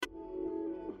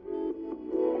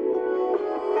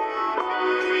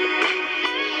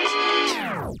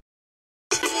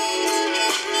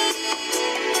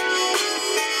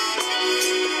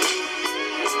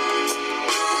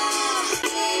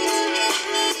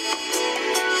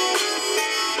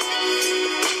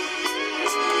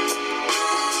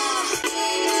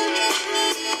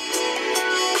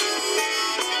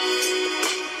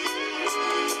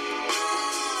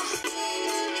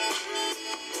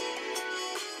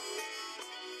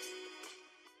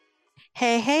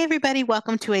Hey, everybody.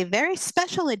 Welcome to a very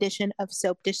special edition of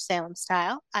SoapDish Salem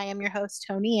Style. I am your host,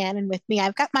 Toniann, and with me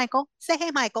I've got Michael. Say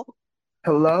hey, Michael.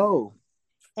 Hello.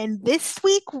 And this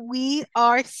week we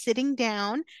are sitting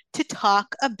down to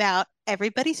talk about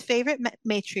everybody's favorite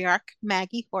matriarch,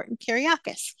 Maggie Horton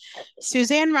Kiriakis.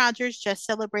 Suzanne Rogers just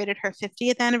celebrated her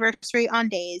 50th anniversary on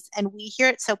Days, and we here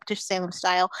at Soap Dish Salem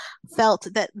Style felt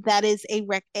that that is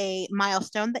a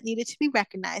milestone that needed to be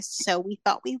recognized. So we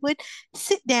thought we would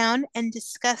sit down and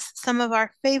discuss some of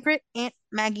our favorite Aunt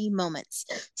Maggie moments.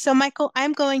 So, Michael,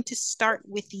 I'm going to start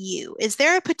with you. Is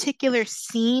there a particular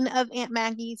scene of Aunt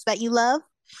Maggie's that you love?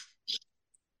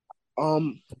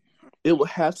 Um, it would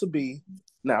have to be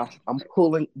now. I'm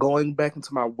going back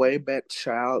into my way back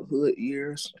childhood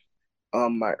years.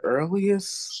 My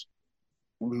earliest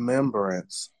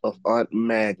remembrance of Aunt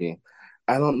Maggie.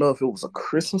 I don't know if it was a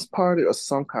Christmas party or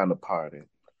some kind of party,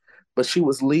 but she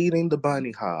was leading the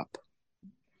bunny hop,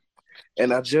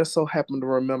 and I just so happened to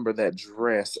remember that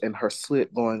dress and her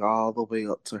slit going all the way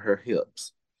up to her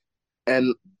hips,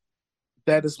 and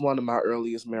that is one of my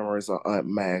earliest memories of Aunt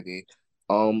Maggie.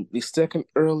 The second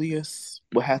earliest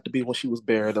would have to be when she was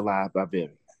buried alive by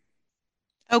Vivian.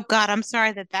 Oh God, I'm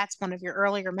sorry that that's one of your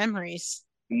earlier memories.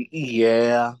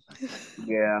 Yeah,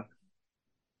 yeah,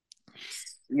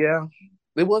 yeah.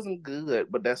 It wasn't good,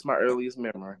 but that's my earliest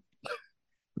memory.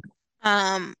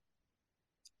 Um,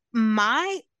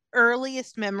 my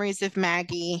earliest memories of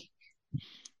Maggie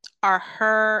are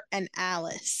her and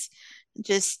Alice.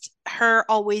 Just her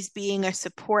always being a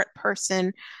support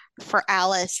person for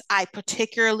Alice. I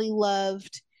particularly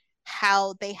loved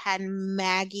how they had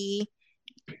Maggie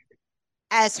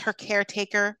as her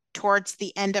caretaker towards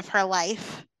the end of her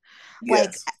life.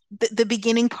 Like Yes. the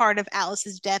beginning part of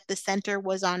Alice's death, the center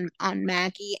was on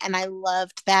Maggie, and I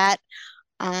loved that.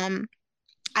 Um,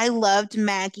 I loved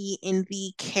Maggie in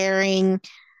the caring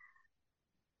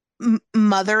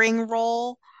mothering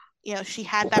role. You know, she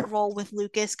had that role with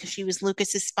Lucas because she was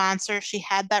Lucas's sponsor. She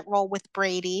had that role with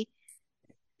Brady.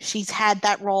 She's had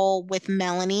that role with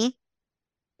Melanie.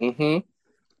 Mm-hmm.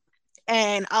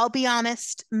 And I'll be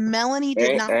honest, Melanie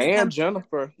did not And become,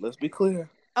 Jennifer, let's be clear.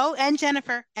 oh, and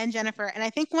Jennifer. And I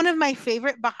think one of my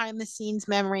favorite behind the scenes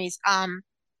memories,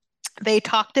 they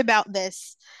talked about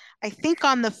this, I think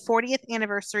on the 40th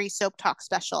anniversary Soap Talk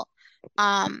special.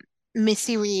 Um,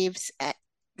 Missy Reeves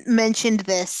mentioned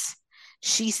this.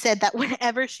 She said that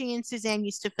whenever she and Suzanne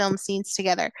used to film scenes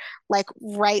together, like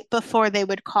right before they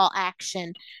would call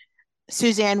action,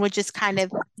 Suzanne would just kind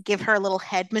of give her a little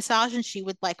head massage and she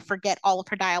would like forget all of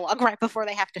her dialogue right before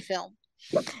they have to film.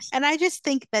 And I just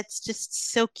think that's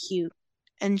just so cute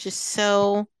and just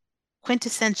so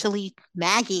quintessentially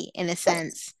Maggie in a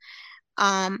sense.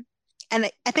 Um, and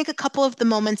I think a couple of the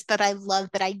moments that I love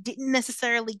that I didn't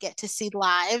necessarily get to see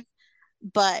live,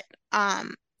 but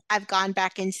I've gone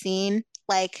back and seen,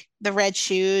 like the red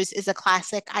shoes is a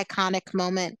classic, iconic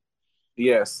moment.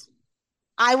 Yes.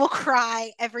 I will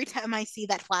cry every time I see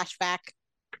that flashback.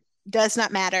 Does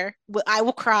not matter. I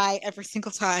will cry every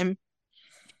single time.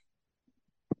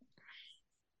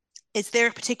 Is there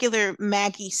a particular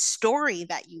Maggie story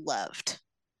that you loved?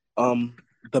 Um,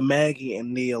 the Maggie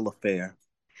and Neil affair.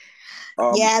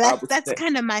 Yeah, I that's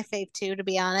kind of my fave too, to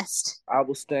be honest. I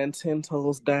would stand 10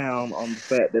 toes down on the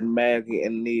fact that Maggie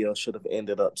and Neil should have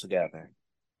ended up together.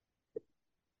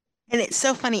 And it's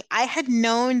so funny. I had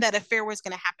known that affair was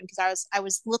going to happen because I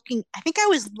was looking. I think I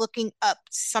was looking up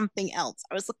something else.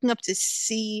 I was looking up to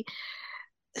see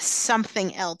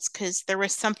something else because there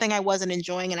was something I wasn't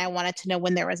enjoying and I wanted to know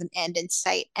when there was an end in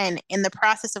sight. And in the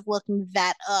process of looking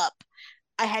that up,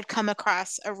 I had come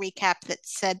across a recap that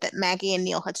said that Maggie and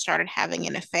Neil had started having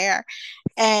an affair.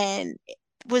 And it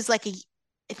was like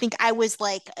I think I was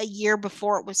like a year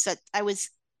before it was set. I was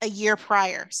a year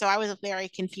prior. So I was very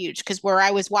confused because where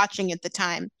I was watching at the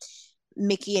time,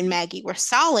 Mickey and Maggie were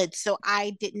solid. So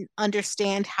I didn't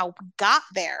understand how we got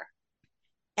there.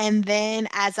 And then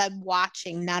as I'm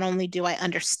watching, not only do I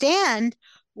understand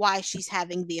why she's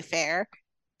having the affair,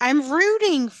 I'm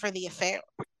rooting for the affair.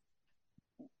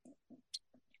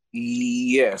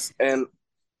 Yes, and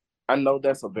I know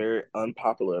that's a very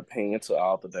unpopular opinion to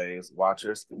all today's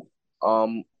watchers.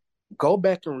 Um, Go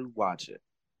back and rewatch it.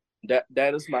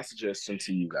 That is my suggestion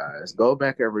to you guys. Go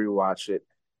back and rewatch it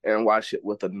and watch it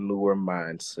with a newer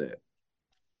mindset.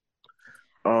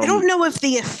 I don't Um, know if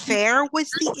the affair was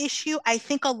the issue. I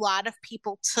think a lot of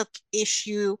people took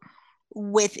issue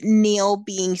with Neil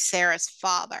being Sarah's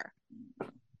father.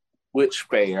 which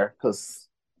fair because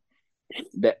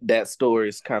that story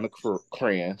is kind of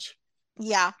cringe.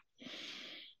 Yeah.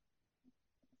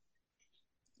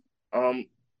 Um,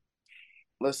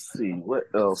 let's see, what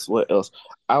else? What else?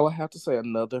 I would have to say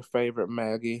another favorite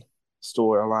Maggie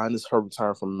storyline is her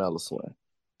return from Meliswin.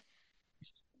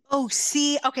 Oh,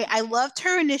 see, okay, I loved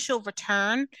her initial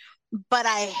return, but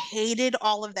I hated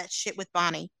all of that shit with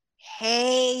Bonnie.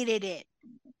 Hated it.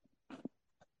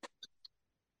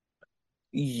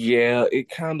 Yeah, it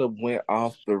kind of went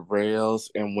off the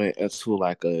rails and went into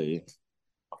like a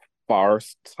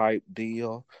farce type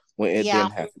deal when it Yeah,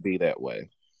 didn't have to be that way.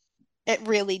 it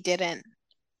really didn't.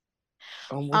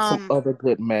 What's some Um, other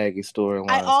good Maggie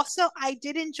storylines? I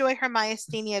did enjoy her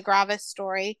myasthenia gravis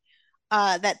story,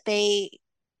 that they,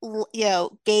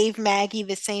 gave Maggie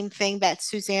the same thing that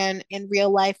Suzanne in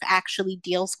real life actually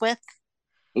deals with.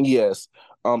 Yes.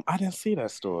 I didn't see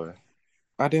that story.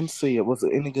 I didn't see it. Was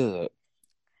it any good?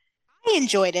 I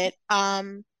enjoyed it.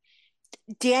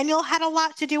 Daniel had a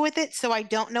lot to do with it, so I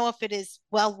don't know if it is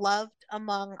well loved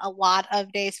among a lot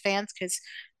of Days fans because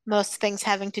most things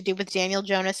having to do with Daniel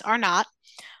Jonas are not.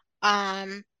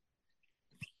 Um,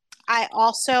 I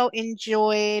also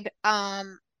enjoyed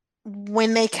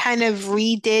when they kind of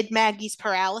redid Maggie's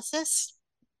paralysis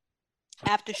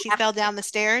after she fell down the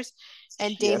stairs,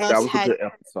 and Yes, that was a good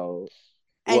episode.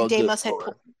 Well, good Deimos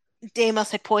story.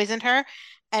 Deimos had poisoned her,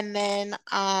 and then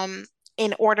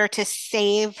in order to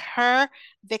save her,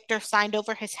 Victor signed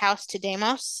over his house to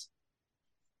Deimos.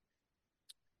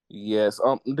 Yes.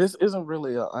 This isn't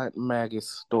really a Aunt Maggie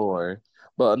story,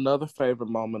 but another favorite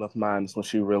moment of mine is when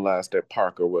she realized that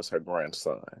Parker was her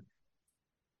grandson.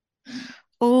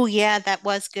 Oh yeah, that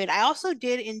was good. I also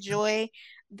did enjoy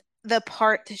the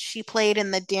part that she played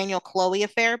in the Daniel Chloe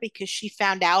affair because she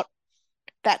found out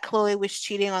that Chloe was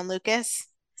cheating on Lucas,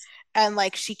 and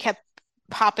like she kept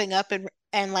popping up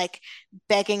and like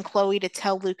begging Chloe to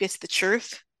tell Lucas the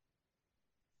truth.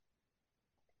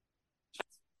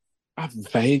 I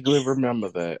vaguely remember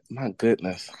that. My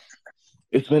goodness.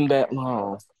 It's been that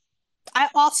long. I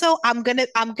also I'm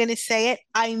gonna say it.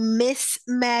 I miss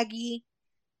Maggie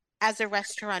as a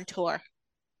restaurateur.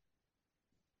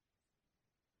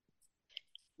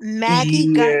 Maggie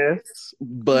got Yes,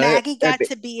 but Maggie at got the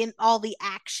to be in all the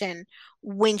action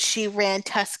when she ran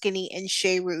Tuscany and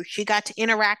Cheru. She got to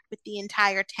interact with the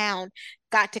entire town,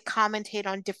 got to commentate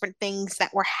on different things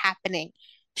that were happening.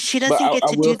 She but doesn't get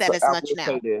to do that as I much will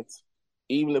say now. this.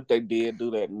 Even if they did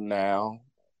do that now,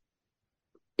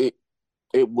 it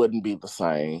it wouldn't be the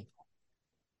same.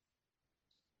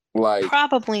 Like,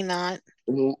 Probably not.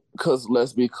 because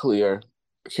let's be clear,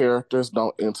 characters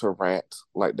don't interact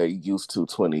like they used to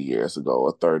 20 years ago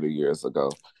or 30 years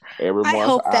ago. I Everyone's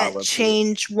hope that islanded.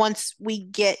 change once we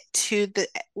get to the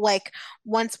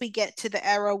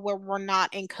era where we're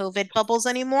not in COVID bubbles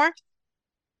anymore,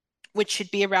 which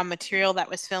should be around material that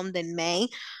was filmed in May.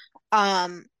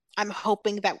 Um, I'm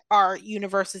hoping that our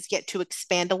universes get to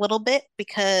expand a little bit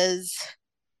because,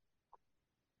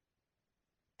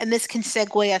 and this can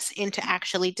segue us into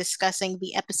actually discussing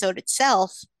the episode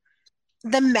itself.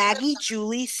 The Maggie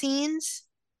Julie scenes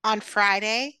on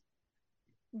Friday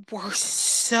were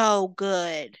so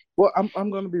good. Well,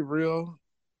 I'm gonna be real.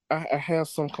 I have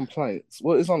some complaints.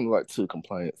 Well, it's only like two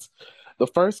complaints. The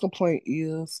first complaint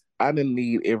is I didn't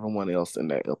need everyone else in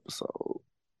that episode.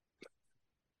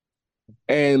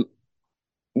 And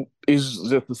it's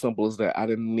just as simple as that. I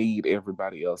didn't need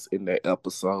everybody else in that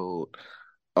episode.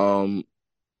 Um,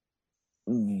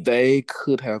 they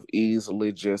could have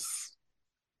easily just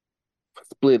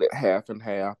split it half and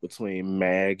half between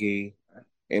Maggie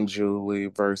and Julie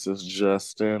versus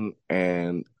Justin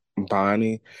and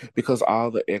Bonnie because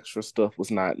all the extra stuff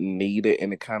was not needed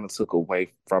and it kind of took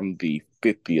away from the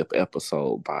 50th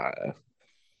episode vibe.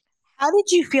 How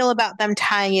did you feel about them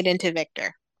tying it into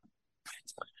Victor?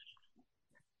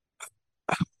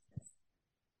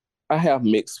 I have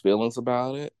mixed feelings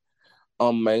about it.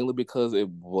 Mainly because it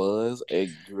was a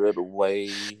good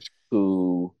way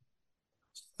to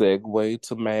segue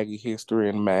to Maggie history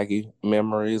and Maggie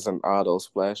memories and all those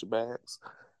flashbacks.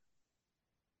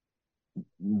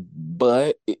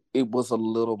 But it was a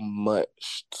little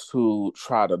much to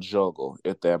try to juggle,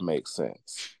 if that makes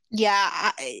sense.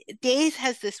 Yeah, Days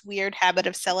has this weird habit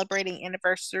of celebrating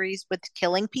anniversaries with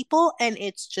killing people, and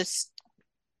it's just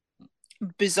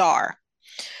bizarre.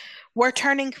 We're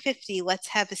turning 50. Let's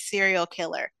have a serial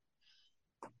killer.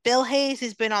 Bill Hayes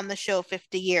has been on the show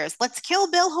 50 years. Let's kill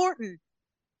Bill Horton.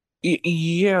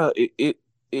 Yeah, it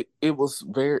was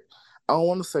very. I don't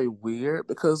want to say weird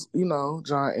because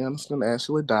John Anderson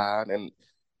actually died, and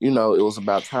it was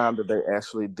about time that they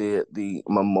actually did the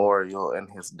memorial and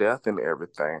his death and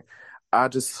everything. I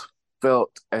just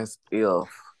felt as if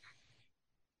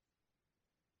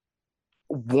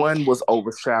one was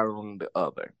overshadowing the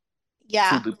other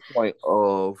to Yeah, the point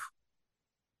of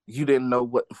you didn't know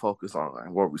what to focus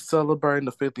on. Were we celebrating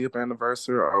the 50th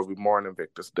anniversary or are we mourning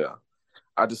Victor's death?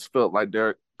 I just felt like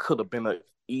there could have been an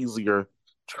easier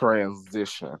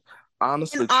transition.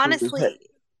 And Honestly, truly, honestly,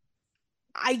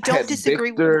 I don't had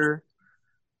disagree. Victor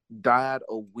died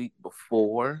a week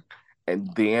before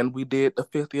and then we did the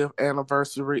 50th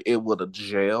anniversary, it would have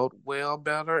gelled well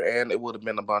better and it would have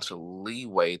been a bunch of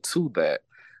leeway to that.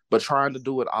 But trying to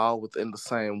do it all within the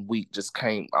same week just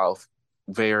came off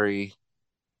very,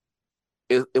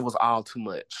 it was all too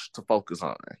much to focus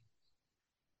on.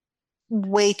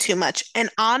 Way too much. And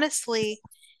honestly,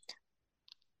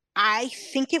 I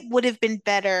think it would have been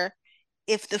better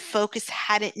if the focus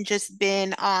hadn't just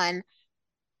been on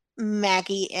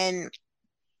Maggie and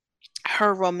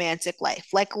her romantic life.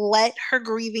 Like, let her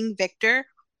grieving Victor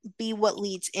be what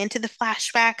leads into the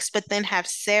flashbacks, but then have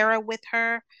Sarah with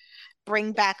her,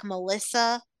 bring back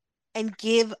Melissa, and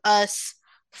give us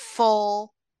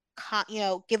full,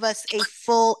 give us a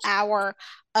full hour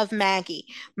of Maggie.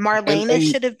 And Marlena and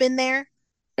should have been there.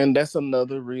 and that's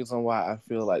another reason why I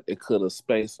feel like they could have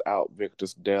spaced out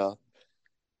Victor's death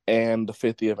and the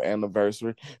 50th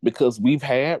anniversary because we've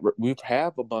had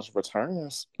a bunch of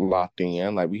returns locked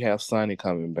in. Like we have Sonny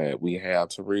coming back, we have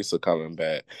Teresa coming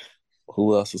back.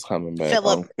 Who else is coming back?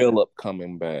 Philip. Philip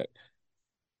coming back.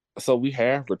 So we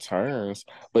have returns,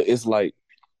 but it's like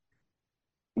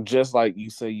just like you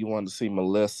say you wanted to see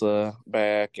Melissa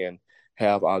back and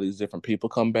have all these different people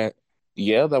come back.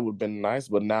 Yeah, that would have been nice,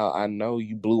 but now I know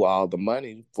you blew all the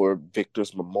money for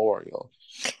Victor's memorial.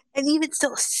 And even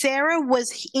still, Sarah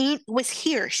was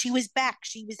here. She was back.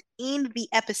 She was in the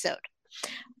episode.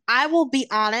 I will be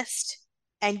honest,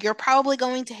 and you're probably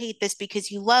going to hate this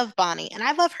because you love Bonnie, and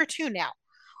I love her too now.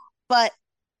 But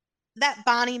that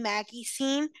Bonnie Maggie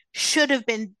scene should have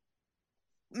been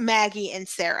Maggie and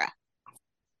Sarah.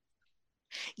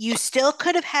 You still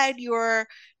could have had your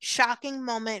shocking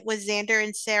moment with Xander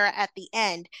and Sarah at the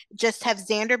end. Just have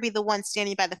Xander be the one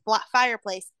standing by the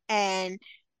fireplace and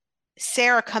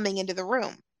Sarah coming into the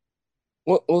room.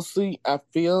 Well, see, I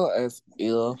feel as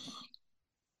if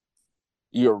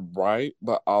you're right,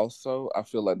 but also I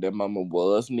feel like that moment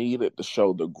was needed to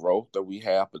show the growth that we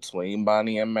have between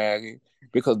Bonnie and Maggie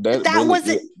because But that really is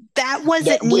that that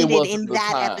wasn't it needed wasn't in the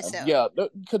that time. episode. Yeah,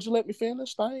 could you let me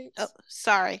finish? Oh, Thanks.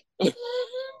 sorry.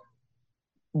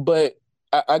 But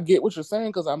I get what you're saying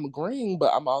because I'm agreeing,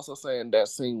 but I'm also saying that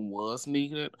scene was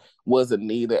needed. Was it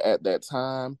needed at that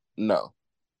time? No,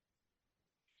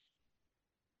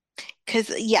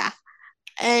 Cause yeah,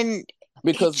 and it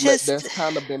because just that's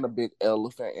kind of been a big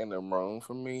elephant in the room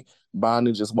for me.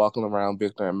 Bonnie just walking around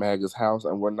Victor and Maggie's house,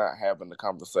 and we're not having the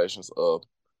conversations of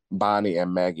Bonnie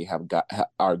and Maggie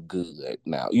are good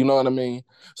now. You know what I mean?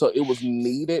 So it was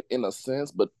needed in a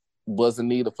sense, but was it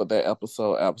needed for that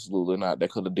episode? Absolutely not. They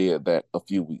could have did that a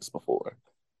few weeks before,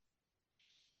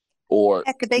 or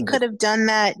heck, they could have done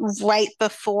that right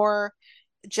before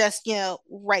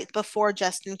right before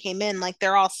Justin came in. Like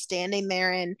they're all standing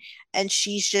there and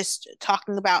she's just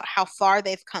talking about how far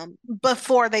they've come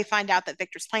before they find out that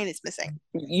Victor's plane is missing.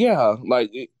 yeah, like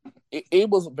it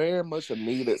was very much a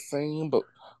needed scene, but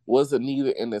was it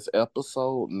needed in this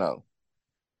episode? No,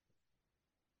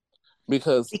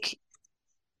 because Bec-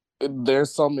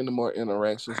 there's so many more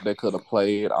interactions they could have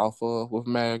played off of with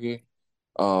Maggie.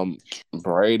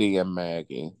 Brady and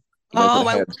Maggie. They could oh,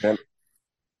 have had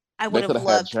I they would could have have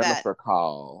had loved that. Jennifer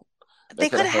call. They They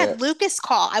could could have have had had Lucas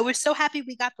call. I was so happy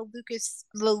we got the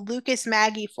Lucas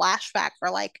Maggie flashback for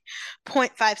like zero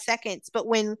point 0.5 seconds. But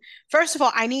when first of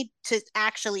all, I need to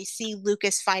actually see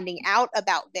Lucas finding out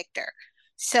about Victor.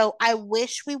 So I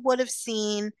wish we would have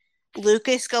seen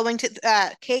Kate going to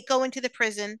the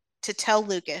prison to tell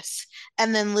Lucas,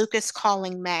 and then Lucas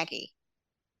calling Maggie.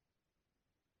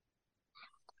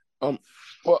 um.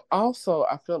 Well, also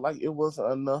I felt like it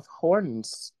wasn't enough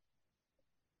Hortons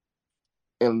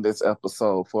in this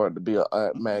episode for it to be a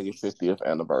Aunt Maggie 50th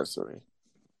anniversary.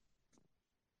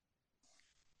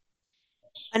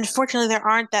 Unfortunately, there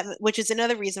aren't that, which is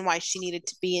another reason why she needed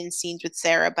to be in scenes with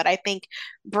Sarah. But I think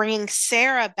bringing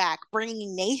Sarah back,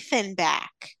 bringing Nathan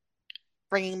back,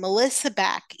 bringing Melissa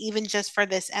back, even just for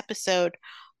this episode,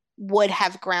 would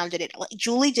have grounded it. Like,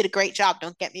 Julie did a great job,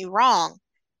 don't get me wrong,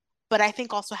 but I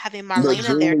think also having But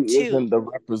Marlena there Julie too. isn't the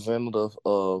representative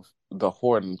of the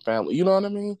Horton family. You know what I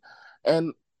mean?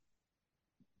 And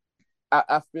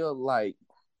I feel like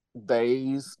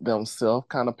they themselves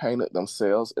kind of painted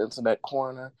themselves into that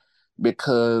corner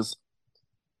because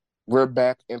we're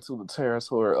back into the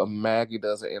territory of Maggie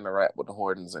doesn't interact with the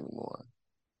Hortons anymore.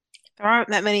 There aren't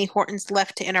that many Hortons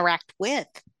left to interact with.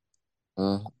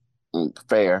 Mm,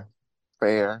 fair,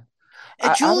 fair.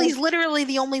 And I don't. Julie's literally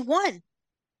the only one.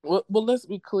 Well, let's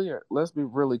be clear. Let's be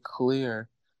really clear.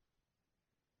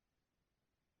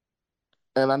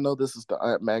 And I know this is the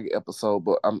Aunt Maggie episode,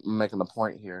 but I'm making a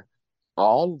point here.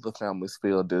 All of the families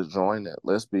feel disjointed.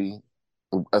 Let's be,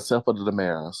 except for the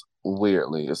Damaras,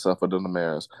 weirdly, except for the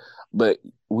Damaras. But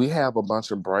we have a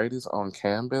bunch of Brady's on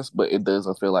canvas, but it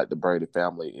doesn't feel like the Brady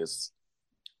family is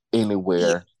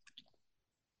Yeah, anywhere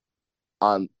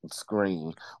on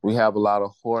screen. We have a lot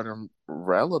of Horton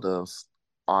relatives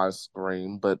on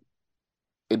screen, but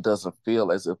it doesn't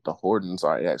feel as if the Hortons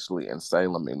are actually in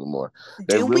Salem anymore.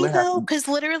 They do we really have though? Because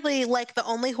literally, like the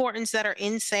only Hortons that are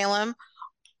in Salem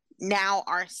now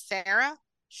are Sarah,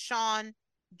 Sean,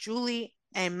 Julie,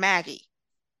 and Maggie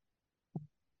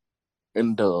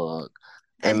and Doug.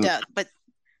 and And Doug.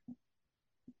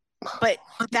 But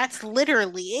that's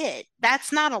literally it.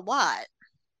 That's not a lot.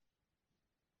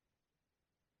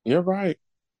 you're right.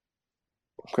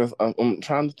 Because I'm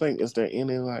trying to think, is there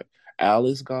any like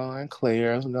Allie's gone,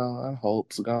 Claire's gone,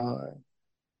 Hope's gone,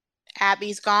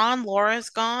 Abby's gone, Laura's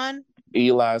gone.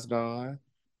 Eli's gone?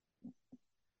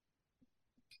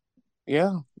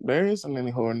 Yeah, there isn't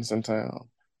any Hortons in town.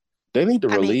 They need to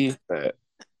I mean, relieve that.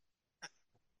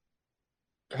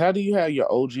 How do you have your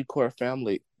OG core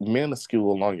family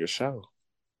minuscule on your show?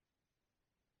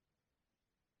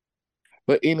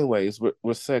 But anyways, we're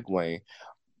segueing.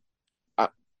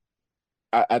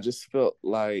 I, I just felt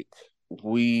like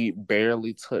we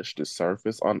barely touched the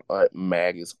surface on Aunt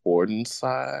Maggie's Horton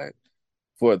side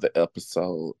for the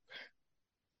episode.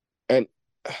 And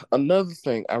another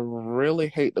thing, I really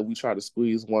hate that we try to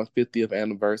squeeze 150th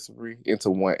anniversary into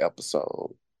one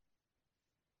episode.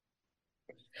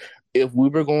 If we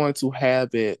were going to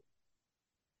have it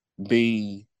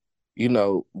be,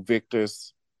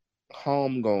 Victor's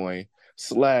homegoing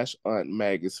slash Aunt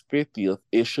Maggie's 50th,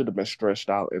 it should have been stretched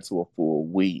out into a full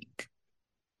week.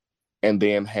 And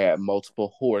then had multiple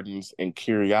Hortons and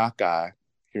Kiriakis.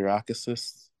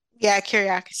 yeah,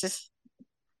 Kiriakis.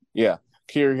 Yeah,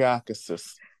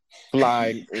 Kiriakis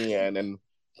flying in and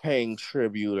paying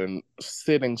tribute and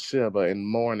sitting Shiva and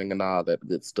mourning and all that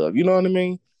good stuff. You know what I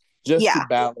mean? Just to Yeah,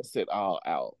 balance it all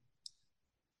out.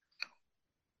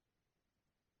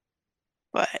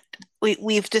 but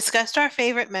we've discussed our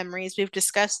favorite memories. We've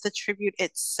discussed the tribute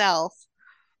itself.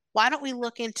 Why don't we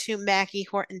look into Maggie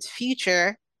Horton's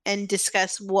future and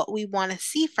discuss what we want to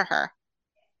see for her?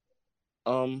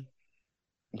 Um,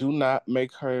 do not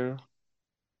make her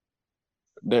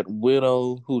that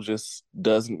widow who just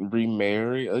doesn't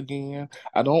remarry again.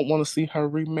 I don't want to see her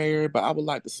remarry, but I would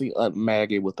like to see Aunt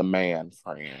Maggie with a man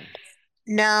friend.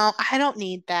 No, I don't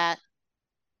need that.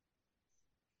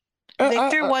 Uh,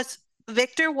 uh, Victor uh, was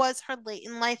Victor was her late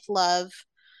in life love.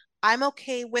 I'm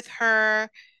okay with her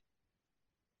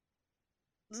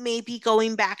maybe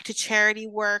going back to charity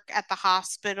work at the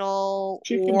hospital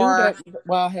she can do or that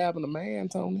while having a man,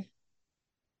 Tony.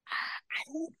 I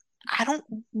don't I don't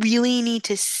really need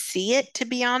to see it to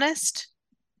be honest.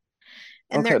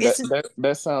 And there Okay, that isn't that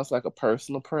that sounds like a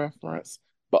personal preference.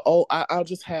 But I'll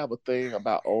just have a thing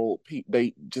about old people.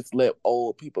 They just let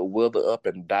old people wither up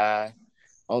and die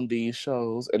on these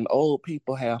shows, and old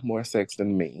people have more sex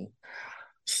than me.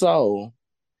 So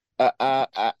I I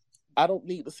I, I don't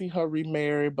need to see her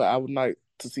remarry, but I would like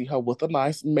to see her with a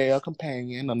nice male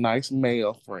companion, a nice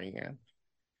male friend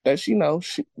that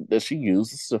she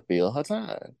uses to fill her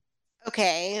time.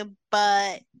 okay,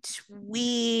 but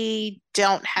we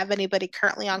don't have anybody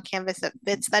currently on Canvas that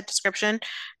fits that description,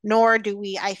 nor do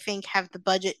we, I think, have the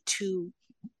budget to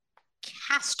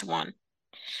cast one,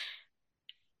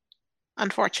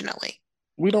 unfortunately.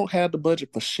 We don't have the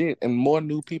budget for shit, and more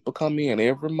new people come in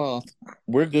every month.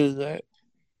 We're good.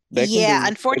 They can Yeah,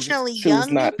 do. They just unfortunately,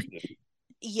 choose not to.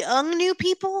 young new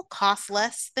people cost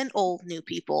less than old new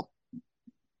people.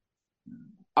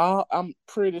 I'm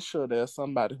pretty sure there's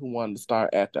somebody who wanted to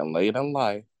start acting late in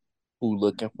life who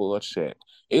looking for a check.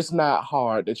 It's not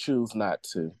hard to choose not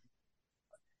to.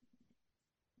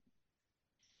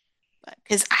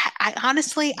 Because I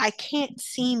honestly I can't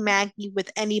see Maggie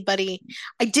with anybody.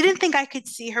 I didn't think I could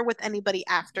see her with anybody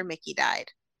after Mickey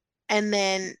died, and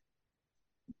then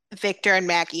Victor and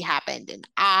Maggie happened, and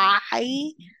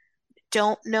I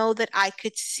don't know that I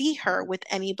could see her with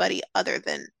anybody other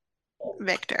than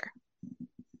Victor.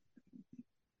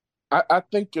 I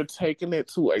think you're taking it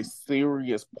to a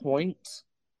serious point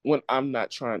when I'm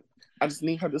not trying. I just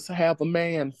need her to have a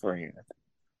man friend.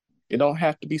 It don't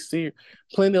have to be serious.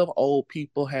 Plenty of old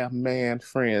people have man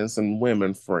friends and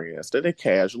women friends that they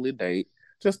casually date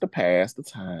just to pass the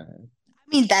time.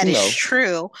 I mean, that You is know,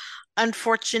 true.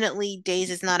 Unfortunately, Days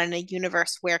is not in a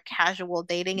universe where casual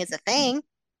dating is a thing.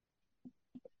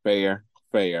 fair,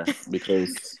 fair,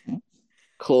 because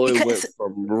Chloe went because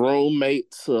from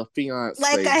roommate to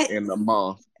like fiance I in a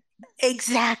month.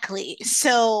 exactly.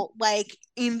 So like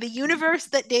in the universe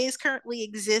that Days currently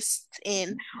exists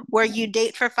in, where you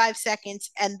date for 5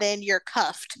 seconds and then you're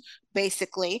cuffed,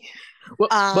 basically.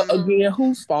 But Um, again,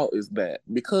 whose fault is that?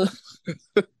 Because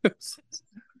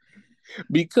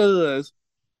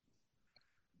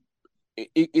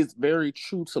it's very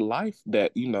true to life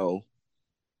that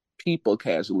people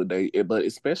casually date, but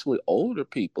especially older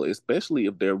people, especially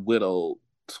if they're widowed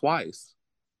twice.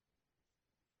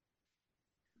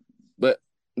 But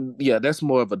yeah, that's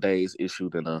more of a Days issue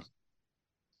than a.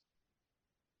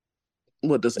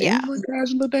 What does yeah. anyone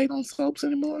casually date on soaps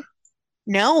anymore?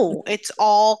 No, it's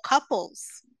all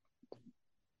couples.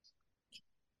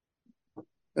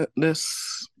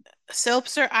 This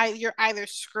Soaps are you're either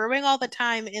screwing all the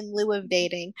time in lieu of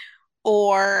dating,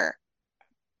 or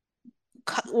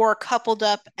or coupled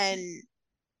up and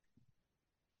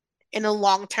in a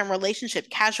long-term relationship.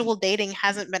 Casual dating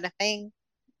hasn't been a thing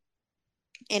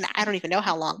in I don't even know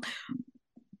how long.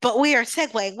 But we are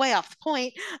segueing way off the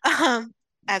point,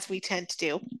 as we tend to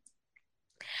do.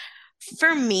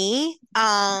 For me,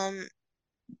 I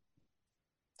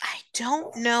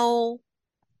don't know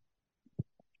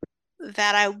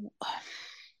that I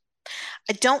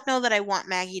don't know that I want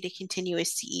Maggie to continue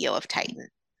as CEO of Titan,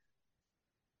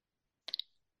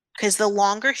 because the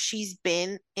longer she's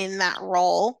been in that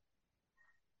role,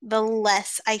 the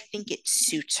less I think it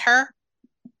suits her.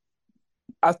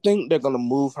 I think they're gonna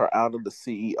move her out of the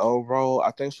CEO role.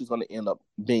 I think she's gonna end up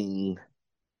being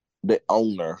the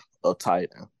owner of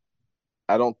Titan.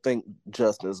 I don't think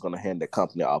Justin is gonna hand that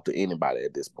company off to anybody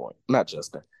at this point. Not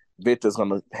Justin. Victor's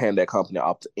gonna hand that company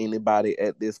off to anybody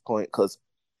at this point because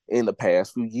in the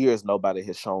past few years, nobody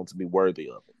has shown to be worthy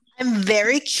of it. I'm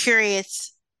very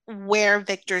curious where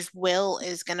Victor's will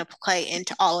is going to play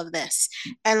into all of this,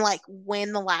 and like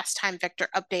when the last time Victor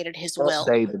updated his will,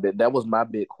 Updated it. That was my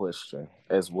big question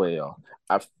as well.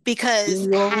 I because feel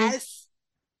like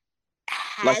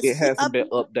has it he hasn't up been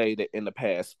updated in the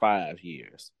past 5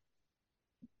 years.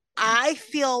 I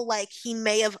feel like he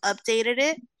may have updated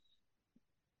it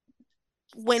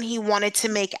when he wanted to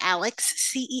make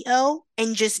Alex CEO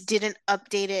and just didn't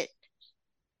update it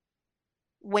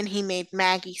when he made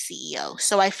Maggie CEO.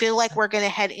 So I feel like we're going to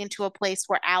head into a place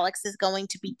where Alex is going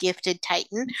to be gifted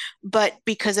Titan, but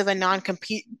because of a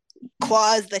non-compete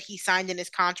clause that he signed in his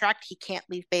contract, he can't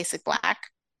leave Basic Black.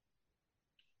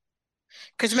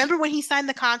 Because remember when he signed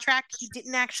the contract, he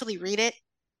didn't actually read it.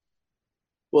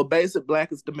 Well, Basic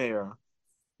Black is the mayor.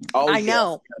 Oh I yeah,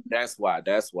 know. that's why.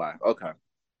 That's why. Okay,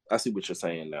 I see what you're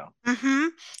saying now. Mm-hmm.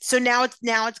 So now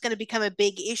it's going to become a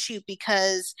big issue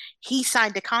because he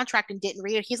signed a contract and didn't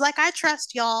read it. He's like, I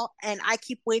trust y'all, and I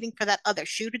keep waiting for that other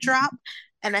shoe to drop,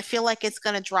 and I feel like it's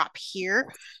going to drop here.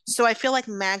 So I feel like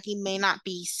Maggie may not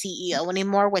be CEO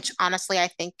anymore, which honestly I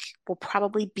think will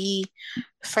probably be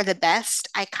for the best.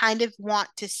 I kind of want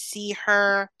to see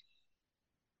her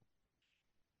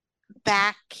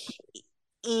back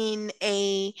in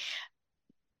a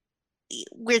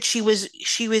where she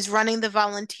was running the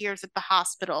volunteers at the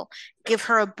hospital. Give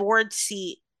her a board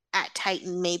seat at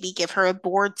Titan, maybe give her a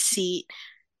board seat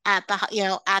at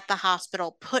the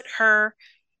hospital. Put her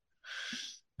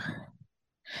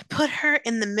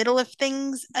in the middle of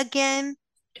things again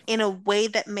in a way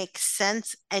that makes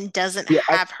sense and doesn't Yeah,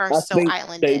 have her I so think they.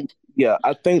 islanded. Yeah,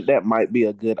 I think that might be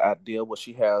a good idea where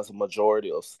she has a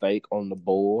majority of stake on the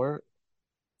board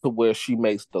to where she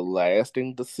makes the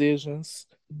lasting decisions.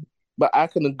 But I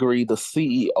can agree the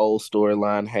CEO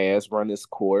storyline has run its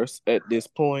course at this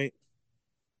point.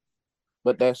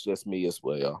 But that's just me as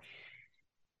well.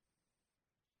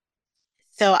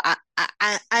 So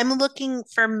I'm looking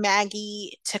for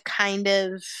Maggie to kind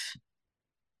of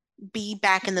be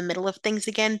back in the middle of things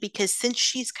again, because since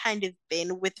she's kind of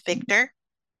been with Victor,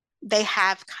 they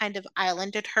have kind of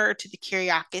islanded her to the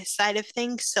Kiriakis side of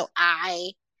things. So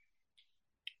I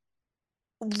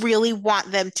really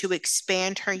want them to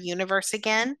expand her universe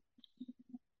again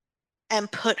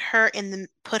and put her in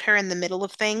the middle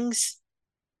of things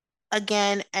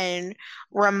again and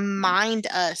remind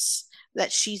us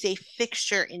that she's a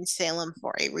fixture in Salem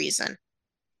for a reason.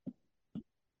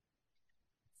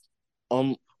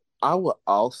 Um, I would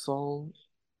also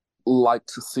like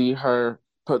to see her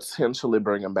potentially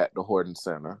bringing back the Horton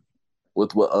Center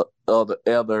with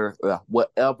whatever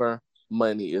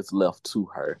money is left to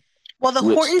her. Well, the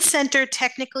Which, Horton Center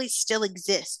technically still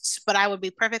exists, but I would be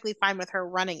perfectly fine with her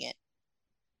running it.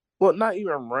 well, not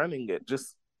even running it,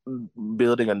 just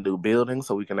building a new building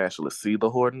so we can actually see the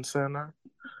Horton Center.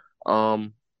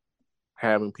 Um,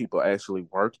 Having people actually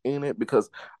work in it because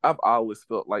I've always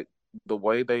felt like the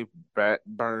way they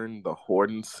backburned the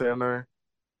Horton Center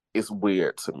is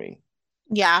weird to me.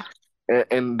 Yeah.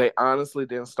 And they honestly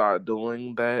didn't start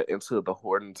doing that until the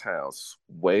Horton Town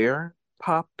Square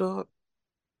popped up.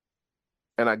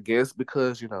 And I guess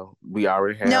because, we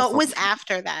already have No, it some was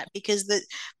after that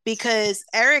because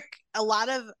Eric, a lot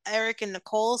of Eric and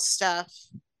Nicole's stuff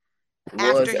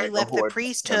after was he at the left the Horton Center.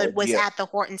 priesthood was Yeah. at the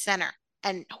Horton Center,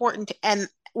 and Horton and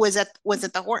was at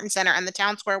the Horton Center, and the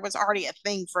town square was already a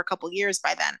thing for a couple years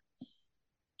by then.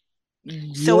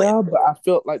 So Yeah, but I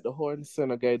felt like the Horton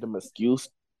Center gave them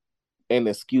an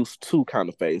excuse to kind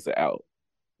of phase it out,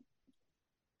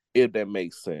 if that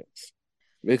makes sense.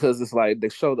 Because it's like they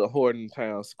show the Horton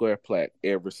Town Square plaque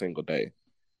every single day.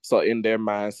 So in their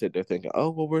mindset, they're thinking,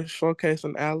 oh, well, we're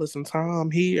showcasing Alice and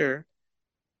Tom here.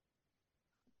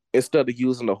 Instead of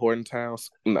using the not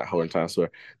Horton Town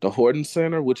Square, the Horton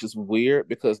Center, which is weird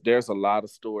because there's a lot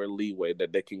of store leeway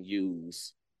that they can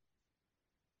use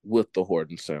with the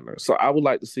Horton Center. So I would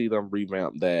like to see them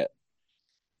revamp that.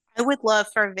 I would love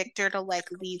for Victor to like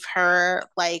leave her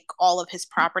like all of his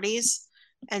properties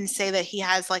and say that he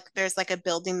has like there's like a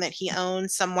building that he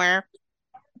owns somewhere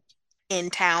in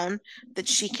town that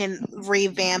she can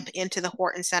revamp into the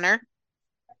Horton Center.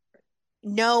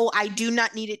 No, I do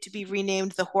not need it to be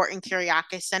renamed the Horton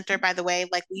Kiriakis Center, by the way.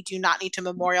 Like, we do not need to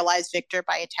memorialize Victor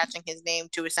by attaching his name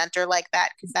to a center like that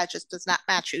because that just does not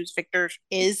match who Victor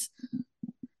is.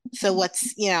 So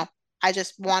I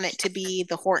just want it to be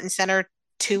the Horton Center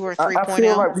 2 or I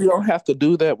feel 3.0. like we don't have to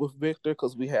do that with Victor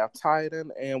because we have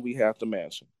Titan and we have the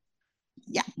mansion.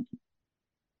 Yeah.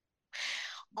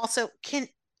 Also, can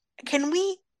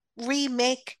we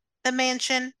remake the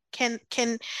mansion? Can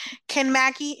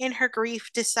Maggie in her grief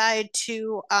decide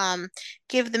to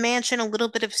give the mansion a little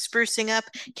bit of sprucing up?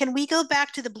 Can we go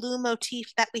back to the blue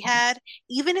motif that we had,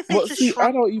 even if Well, it's a see,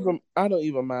 shrunk? I don't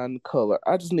even mind the color.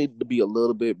 I just need it to be a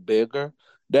little bit bigger.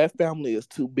 That family is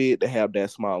too big to have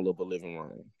that small of a living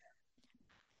room.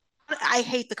 I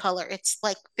hate the color. It's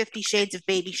like 50 shades of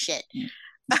baby shit.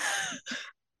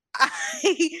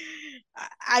 I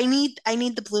I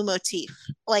need the blue motif.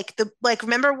 Like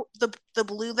remember the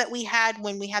blue that we had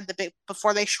when we had the big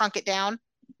before they shrunk it down?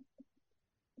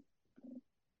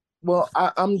 Well,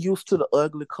 I'm used to the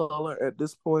ugly color at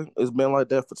this point. It's been like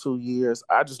that for 2 years.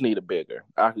 I just need it bigger.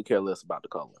 I could care less about the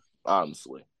color,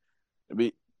 honestly.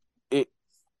 It,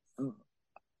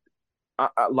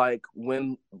 like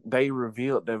when they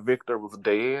revealed that Victor was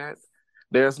dead,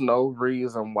 there's no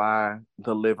reason why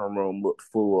the living room looked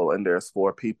full and there's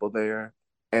four people there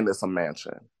and it's a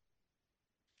mansion.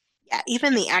 Yeah,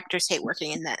 even the actors hate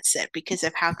working in that set because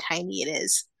of how tiny it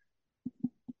is.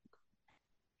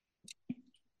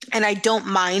 And I don't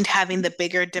mind having the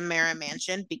bigger Demera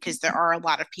mansion because there are a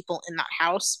lot of people in that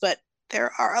house, but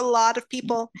there are a lot of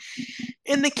people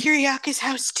in the Kiriakis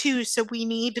house too, so we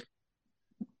need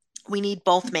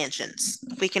both mansions.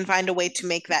 If we can find a way to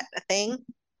make that a thing,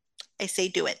 I say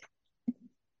do it.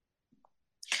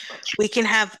 We can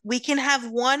have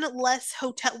one less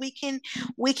hotel. We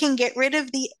can get rid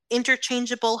of the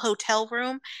interchangeable hotel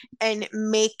room and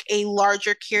make a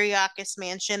larger Kiriakis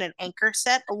mansion an anchor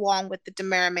set along with the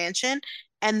Demera mansion,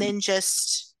 and then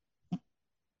just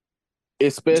do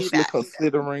Especially that.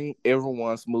 considering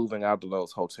everyone's moving out of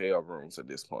those hotel rooms at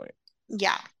this point.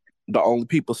 Yeah, The only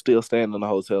people still staying in the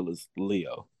hotel is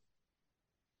Leo.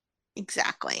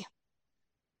 exactly.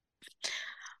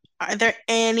 Are there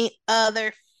any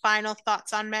other final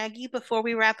thoughts on Maggie before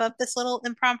we wrap up this little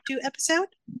impromptu episode?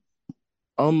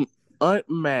 Um, Aunt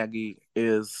Maggie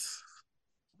is.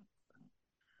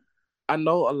 I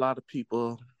know a lot of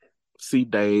people see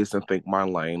Days and think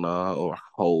Marlena or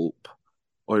Hope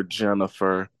or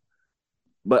Jennifer,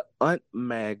 but Aunt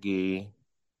Maggie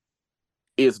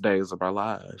is Days of Our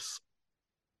Lives.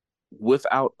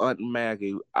 Without Aunt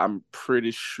Maggie, I'm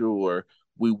pretty sure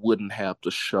we wouldn't have the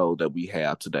show that we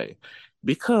have today.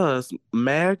 Because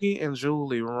Maggie and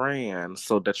Julie ran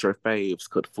so that your faves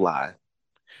could fly.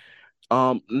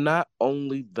 Not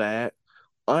only that,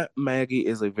 Aunt Maggie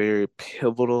is a very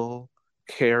pivotal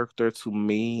character to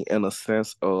me in a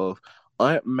sense of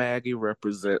Aunt Maggie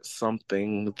represents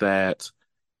something that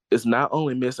is not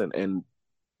only missing in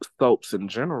soaps in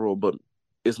general, but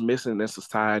is missing in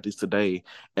societies today,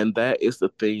 and that is the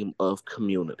theme of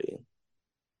community.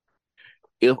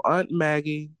 If Aunt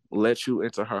Maggie let you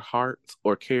into her heart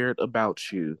or cared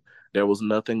about you, there was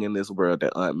nothing in this world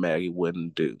that Aunt Maggie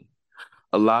wouldn't do.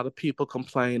 A lot of people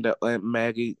complain that Aunt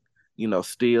Maggie,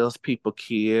 steals people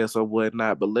kids or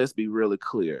whatnot, but let's be really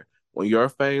clear. When your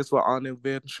faves were on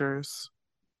adventures,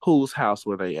 whose house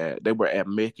were they at? They were at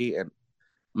Mickey and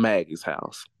Maggie's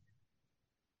house.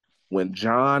 When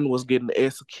John was getting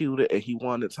executed and he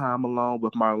wanted time alone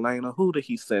with Marlena, who did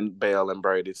he send Belle and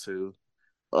Brady to?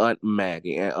 Aunt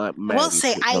Maggie, and Aunt I will Maggie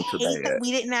say took I them to hate that bed.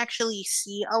 we didn't actually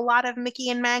see a lot of Mickey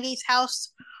and Maggie's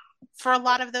house for a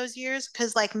lot of those years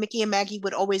because like Mickey and Maggie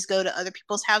would always go to other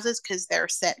people's houses because their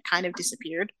set kind of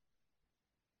disappeared.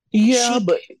 Yeah, She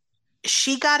but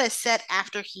she got a set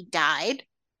after he died.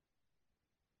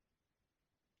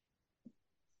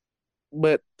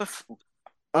 but Bef-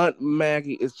 Aunt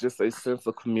Maggie is just a sense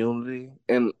of community,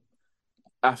 and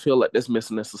I feel like that's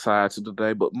missing in society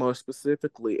today. But more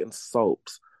specifically in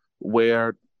soaps,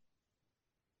 where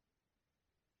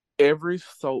every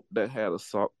soap that had a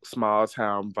small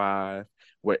town vibe,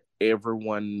 where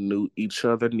everyone knew each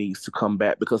other, needs to come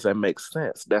back because that makes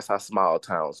sense. That's how small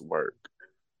towns work.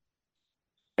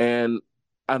 And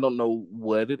I don't know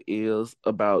what it is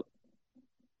about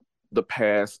the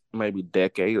past maybe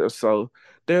decade or so.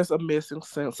 There's a missing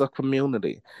sense of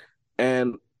community.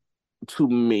 And to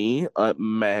me,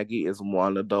 Maggie is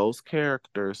one of those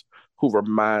characters who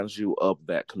reminds you of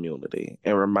that community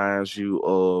and reminds you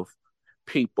of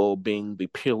people being the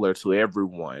pillar to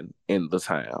everyone in the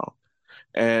town.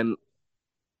 And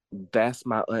that's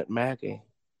my Aunt Maggie.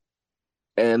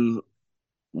 And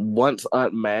once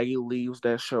Aunt Maggie leaves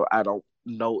that show, I don't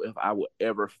know if I will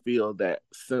ever feel that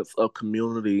sense of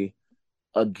community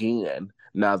again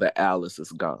now that Alice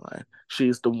is gone.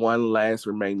 She's the one last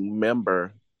remaining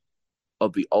member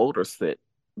of the older set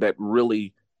that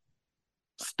really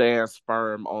stands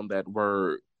firm on that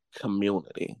word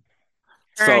community.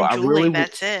 Her So and I Julie, really,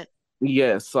 that's it.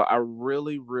 yes, so I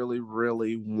really, really,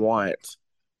 really want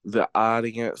the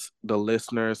audience, the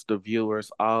listeners, the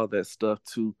viewers, all that stuff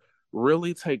to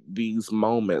really take these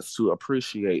moments to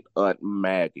appreciate Aunt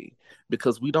Maggie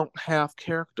because we don't have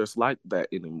characters like that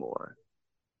anymore.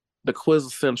 The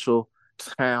quintessential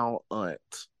town aunt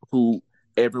who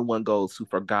everyone goes to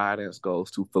for guidance,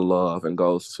 goes to for love, and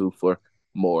goes to for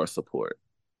more support.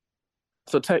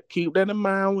 So keep that in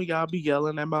mind when y'all be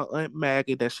yelling at my Aunt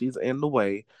Maggie that she's in the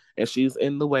way, and she's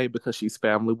in the way because she's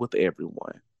family with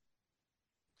everyone.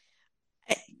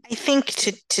 I, I think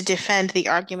to defend the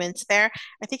arguments there,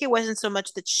 I think it wasn't so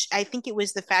much that I think it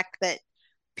was the fact that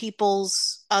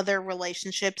people's other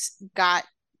relationships got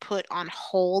put on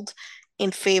hold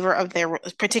in favor of their,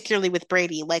 particularly with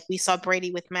Brady. Like we saw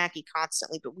Brady with Maggie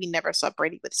constantly, but we never saw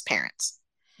Brady with his parents.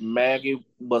 Maggie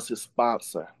was his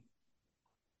sponsor.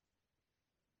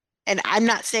 And I'm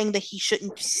not saying that he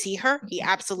shouldn't see her. He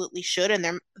absolutely should,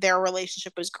 and their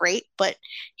relationship was great, but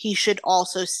he should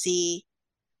also see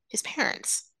his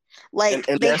parents. And Like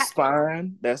and they had that's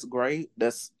fine. That's great.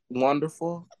 That's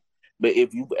wonderful. But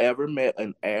if you've ever met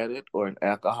an addict or an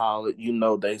alcoholic, you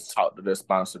know they talk to their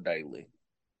sponsor daily.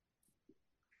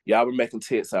 Y'all were making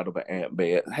tits out of an ant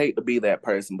bed. Hate to be that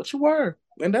person, but you were,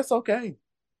 and that's okay.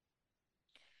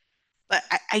 but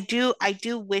I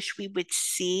do wish we would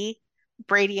see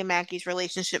Brady and Maggie's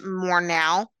relationship more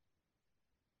now,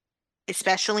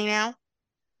 especially now.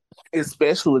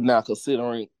 Especially now,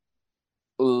 considering,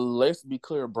 let's be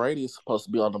clear, Brady is supposed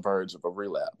to be on the verge of a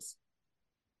relapse.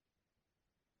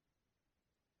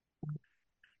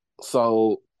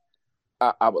 So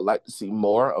I would like to see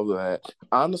more of that.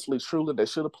 Honestly, truly, they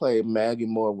should have played Maggie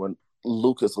more when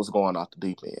Lucas was going off the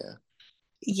deep end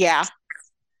Yeah,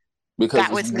 because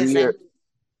that it's was missing. weird.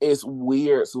 It's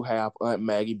weird to have Aunt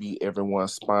Maggie be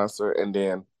everyone's sponsor and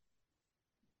then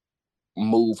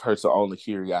move her to only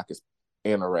Kiriakis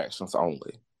interactions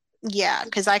only. Yeah,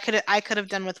 because I could have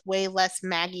done with way less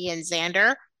Maggie and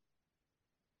Xander,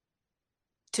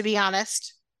 to be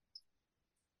honest,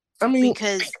 I mean,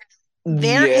 because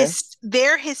yeah,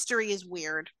 their history is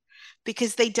weird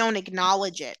because they don't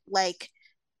acknowledge it. Like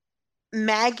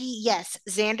Maggie, yes,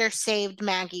 Xander saved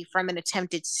Maggie from an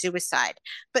attempted suicide,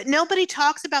 but nobody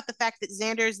talks about the fact that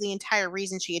Xander is the entire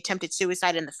reason she attempted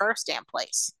suicide in the first damn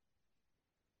place.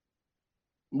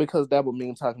 because that would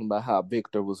mean talking about how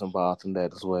Victor was involved in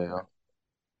that as well.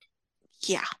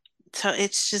 Yeah. So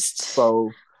it's just,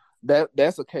 So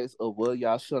that's a case of, well,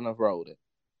 y'all shouldn't have wrote it.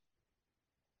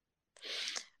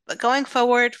 but going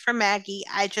forward for Maggie,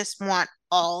 I just want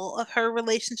all of her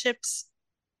relationships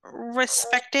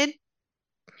respected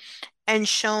and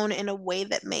shown in a way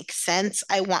that makes sense.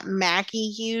 I want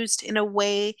Maggie used in a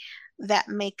way that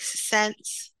makes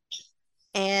sense.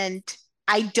 And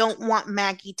I don't want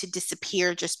Maggie to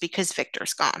disappear just because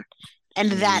Victor's gone.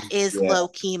 And that is Yeah, low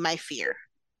key my fear.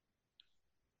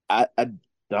 I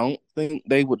don't think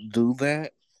they would do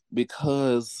that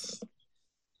because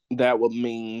that would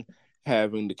mean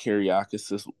having the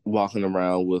Kiriakis walking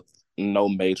around with no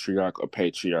matriarch or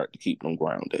patriarch to keep them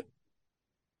grounded.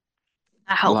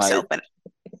 I hope so, Like, but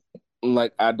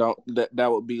Like I don't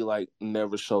that would be like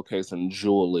never showcasing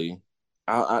Julie.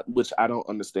 Which I don't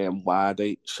understand why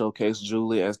they showcase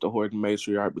Julie as the Horton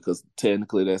matriarch because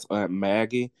technically that's Aunt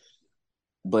Maggie,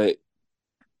 but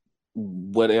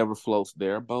whatever floats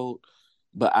their boat.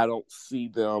 But I don't see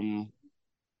them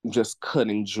just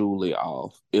cutting Julie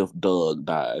off if Doug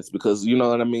dies because you know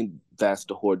what I mean. That's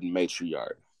the Horton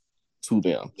matriarch to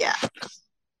them. Yeah.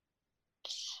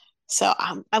 So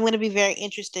I'm going to be very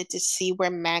interested to see where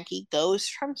Maggie goes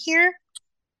from here.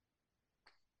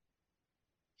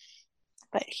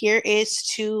 But here is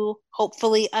to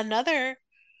hopefully another.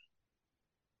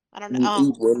 I don't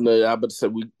know. Well, no, I would say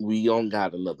we don't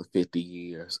got another 50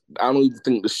 years. I don't even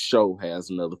think the show has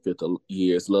another 50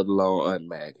 years, let alone Aunt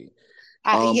Maggie.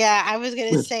 Um, Yeah, I was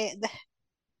gonna say.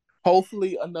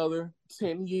 Hopefully another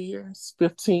 10 years,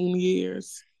 15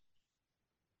 years.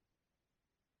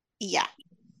 Yeah,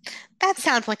 that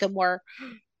sounds like a more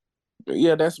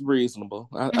Yeah, that's reasonable.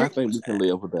 I think we can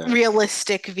live with that.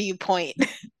 realistic viewpoint.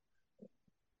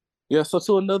 Yeah, so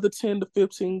to another 10 to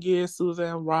 15 years,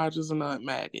 Suzanne Rogers and Aunt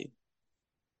Maggie.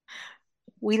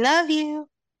 We love you.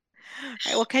 All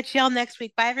right, we'll catch y'all next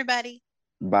week. Bye, everybody.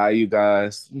 Bye, you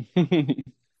guys.